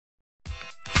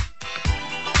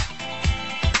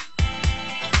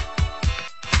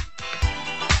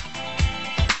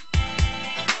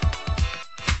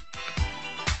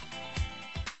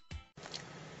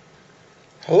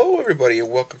Hello everybody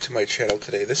and welcome to my channel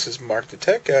today. This is Mark the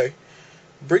Tech Guy,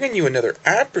 bringing you another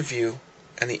app review,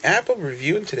 and the app I'm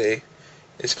reviewing today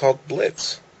is called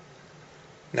Blitz.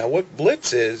 Now what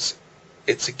Blitz is,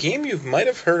 it's a game you might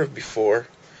have heard of before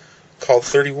called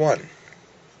 31.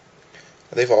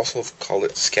 They've also called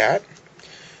it Scat.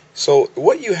 So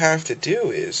what you have to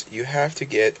do is you have to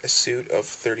get a suit of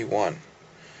 31.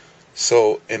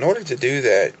 So in order to do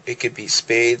that, it could be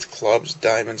spades, clubs,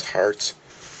 diamonds, hearts,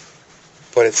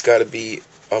 but it's got to be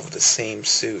of the same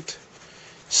suit.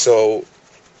 So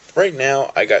right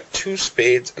now I got 2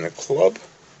 spades and a club,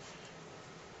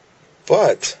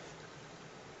 but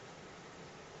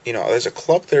there's a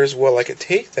club there as well. I could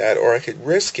take that, or I could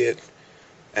risk it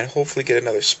and hopefully get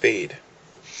another spade,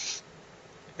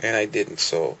 and I didn't,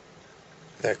 so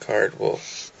that card will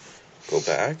go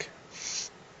back.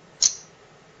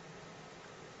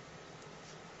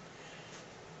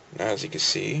 Now as you can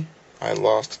see, I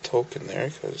lost a token there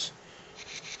because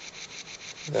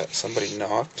that somebody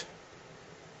knocked.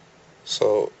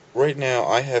 So right now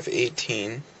I have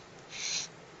 18.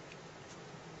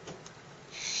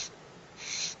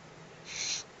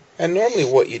 And normally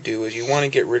what you do is you want to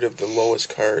get rid of the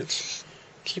lowest cards.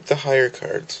 Keep the higher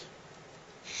cards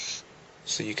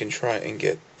so you can try and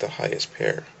get the highest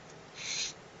pair.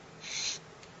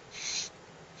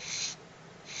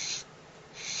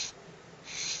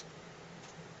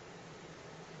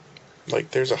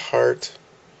 Like there's a heart.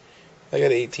 I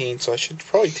got 18, so I should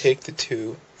probably take the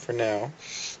 2 for now,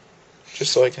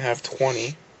 just so I can have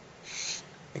 20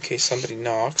 in case somebody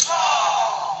knocks.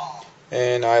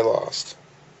 And I lost.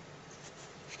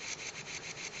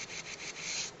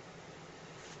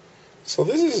 So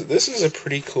this is a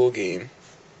pretty cool game,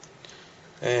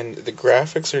 and the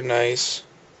graphics are nice,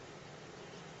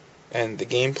 and the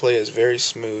gameplay is very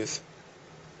smooth.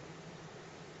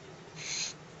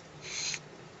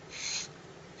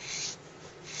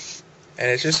 And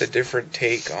it's just a different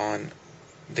take on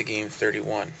the game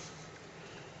 31.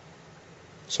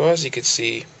 So as you can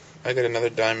see, I got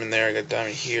another diamond there, I got a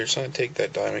diamond here, so I'm going to take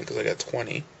that diamond because I got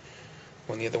 20,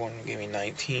 when the other one gave me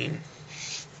 19.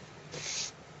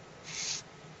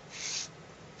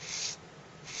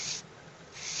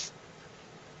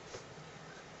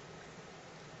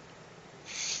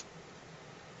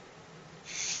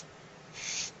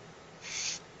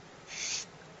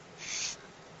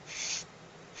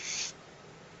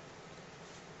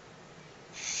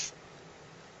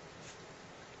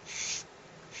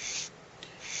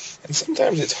 And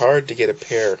sometimes it's hard to get a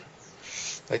pair,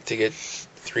 like to get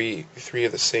three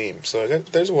of the same. So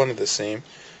there's one of the same.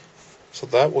 So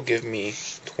that will give me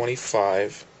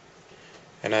 25,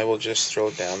 and I will just throw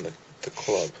down the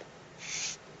club.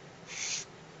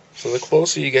 So the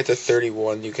closer you get to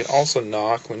 31, you can also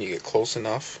knock when you get close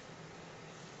enough.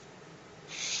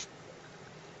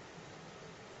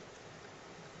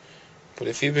 But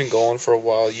if you've been going for a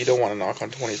while, you don't want to knock on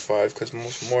 25, because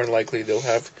more than likely they'll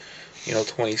have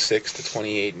 26 to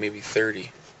 28, maybe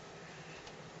 30.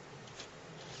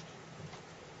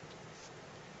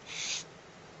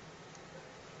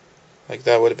 Like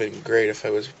that would have been great if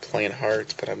I was playing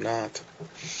hearts, but I'm not.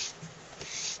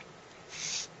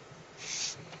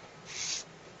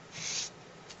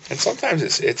 And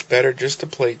sometimes it's better just to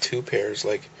play 2 pairs,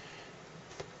 like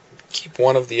keep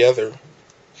one of the other,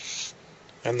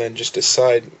 and then just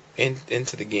decide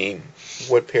into the game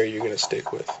what pair you're going to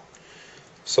stick with.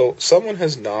 So someone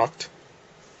has knocked,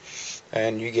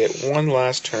 and you get one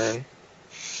last turn,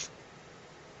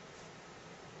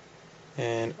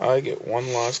 and I get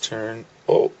one last turn.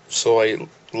 Oh, so I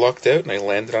lucked out and I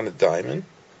landed on a diamond.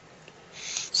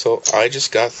 So I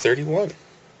just got 31.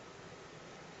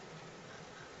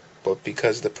 But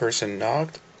because the person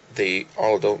knocked, they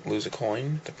all don't lose a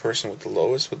coin. The person with the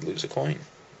lowest would lose a coin.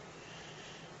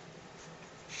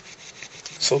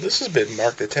 So this has been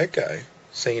Mark the Tech Guy,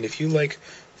 saying if you like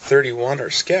 31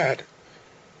 or Scat,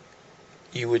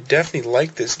 you would definitely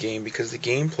like this game because the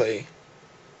gameplay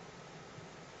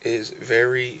is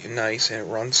very nice and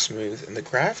it runs smooth, and the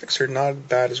graphics are not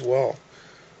bad as well.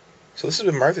 So this has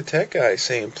been Mark the Tech Guy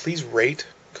saying please rate,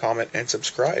 comment, and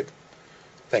subscribe.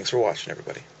 Thanks for watching,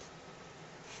 everybody.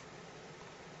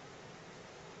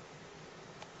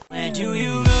 Where do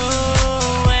you